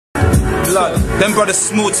blood. Them brothers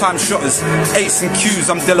small time shotters, eights and Qs.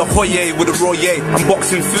 I'm De La Hoya with a Royer. I'm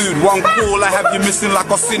boxing food. One call, I have you missing like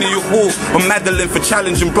Arsenio Hall. I'm Madeline for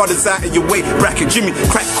challenging brothers out of your way. Bracket Jimmy,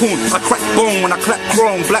 crack corn. I crack bone when I clap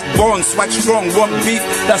chrome. Black bond, swag strong. Want beef?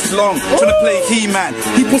 That's long. Tryna play He-Man.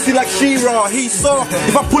 He pussy like She-Ra. He saw.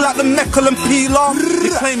 If I pull out the meckle and peel off, they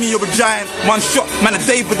claim me you're a giant. One shot, man, a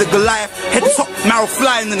David the Goliath. Head top, marrow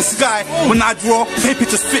flying in the sky. When I draw, paper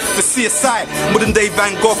just fit for CSI. Modern day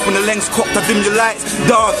Van Gogh, when the lens cocked, I dim your lights.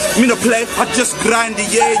 Dog, me no play, I just grind the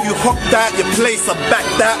yeah. You hopped out your place, I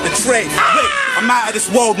backed out the tray. Wait, I'm out of this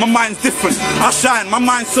world, my mind's different. I shine, my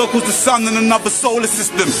mind circles the sun in another solar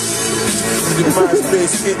system. The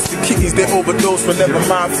MySpace hits, the kitties they overdose for never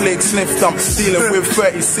mind flake sniffed. I'm dealing with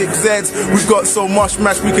 36 Zs. We've got so much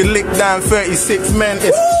match we can lick down 36 men.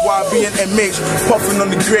 It's YB and MH puffing on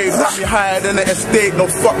the grave. Not me higher than an estate. No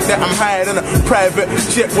fuck that, I'm higher than a private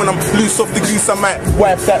jet. When I'm loose off the goose, I might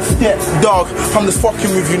wipe that step. Dog, I'm just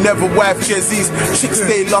fucking with you, never wipe jerseys. Chicks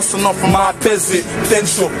stay lost enough on my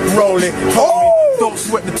presidential rolling. Don't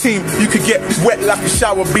sweat the team, you could get wet like a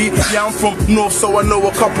shower beat. Yeah, I'm from North, so I know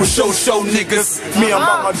a couple show niggas. Me, I'm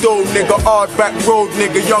out my dough, nigga, hard back road,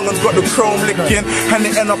 nigga. Young'uns got the chrome licking, and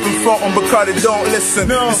they end up in front on because they don't listen.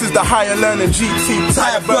 This is the higher learning, GT,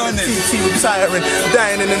 tire burning, TT retiring,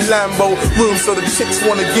 dying in a Lambo room, so the chicks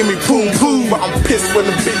wanna give me boom boom. But I'm pissed when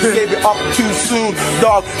the bitch gave it up too soon.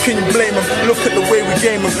 Dog, can you blame them? Look at the way we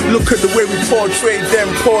game them, look at the way we portray them,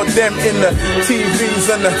 pour them in the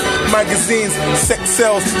TVs and the magazines. Sex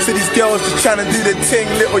sells, see these girls just trying to do their thing.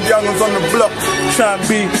 Little young'uns on the block trying to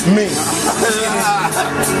be me.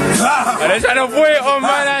 They're trying to put it on,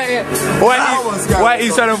 man. Why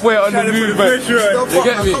he's trying to put it on the movement? You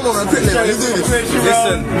get me?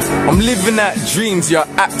 Listen, I'm living out dreams. You're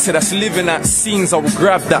an actor that's living out scenes. I will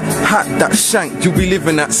grab that hat, that shank. You'll be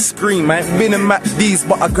living that scream. I ain't been in Mac D's,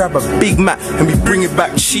 but I grab a Big Mac and we bring it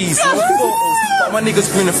back cheese. My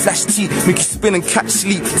niggas bring a flash tea, make you spin and catch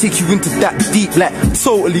sleep, take you into that deep, like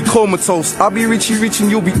totally comatose. I'll be rich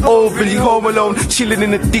and you'll be overly home alone, chilling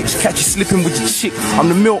in the ditch, catch you slipping with your chick. I'm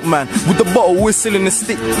the milkman with the bottle whistle and the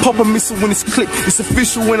stick. Pop a missile when it's click, it's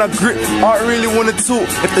official when I grip. I don't really wanna talk.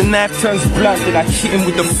 If the knife turns blank, then I hit him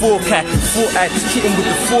with the fork eye, hit him with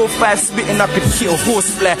the 4-5, spitting up a hit a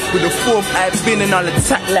horse fly with the 4th eye, binning I'll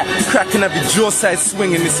attack like cracking up your jaw side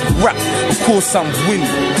swinging. This rap, of course I'm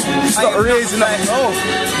winning. Start raising up. Oh,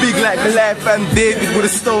 big like Goliath and David with a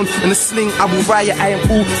stone and a sling. I will riot, I am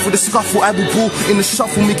all for the scuffle. I will bull in the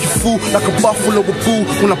shuffle, make you fool like a buffalo or a bull.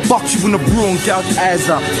 When I buck you in the brew and gouge your eyes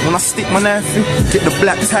out. When I stick my knife in, get the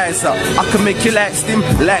black ties out. I can make you like skin,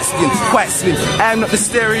 quite slim. I'm not the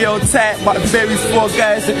stereotype, but very 4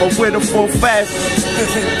 guys that go wear the 4-5.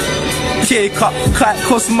 K-cup,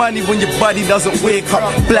 cost money when your body doesn't wake up.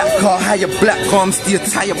 Black car, higher black arms, the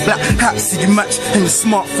attire black hats, see you match and you're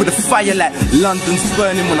smart for the firelight. London's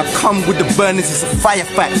burning when I come with the burners, it's a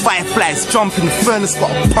firefight. Fireflies jump in the furnace,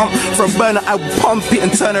 got a pump for a burner. I will pump it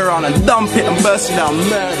and turn around and dump it and burst you down,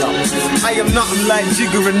 murder. I am nothing like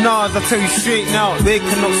Jigger and Nas, I tell you straight now. They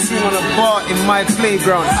cannot swing on a bar in my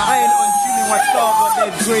playground. I ain't on tuning my star got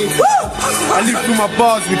their grave. I live through my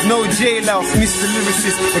bars with no jailhouse, Mr.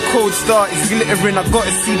 Lyricist. The cold star is glittering, I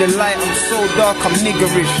gotta see the light. I'm so dark, I'm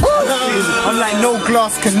niggerish. I'm like no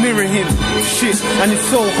glass can mirror him. Shit, and it's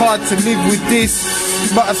so hard to live with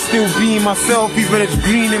this, but I still be myself. Even it's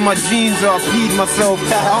green in my jeans, or I feed myself. I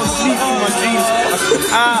don't sleep in my dreams.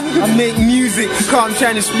 I make music, can't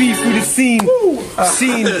try to speed through the scene.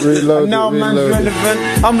 And now man's relevant.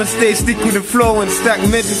 I'ma stick with the flow and stack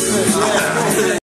medicine.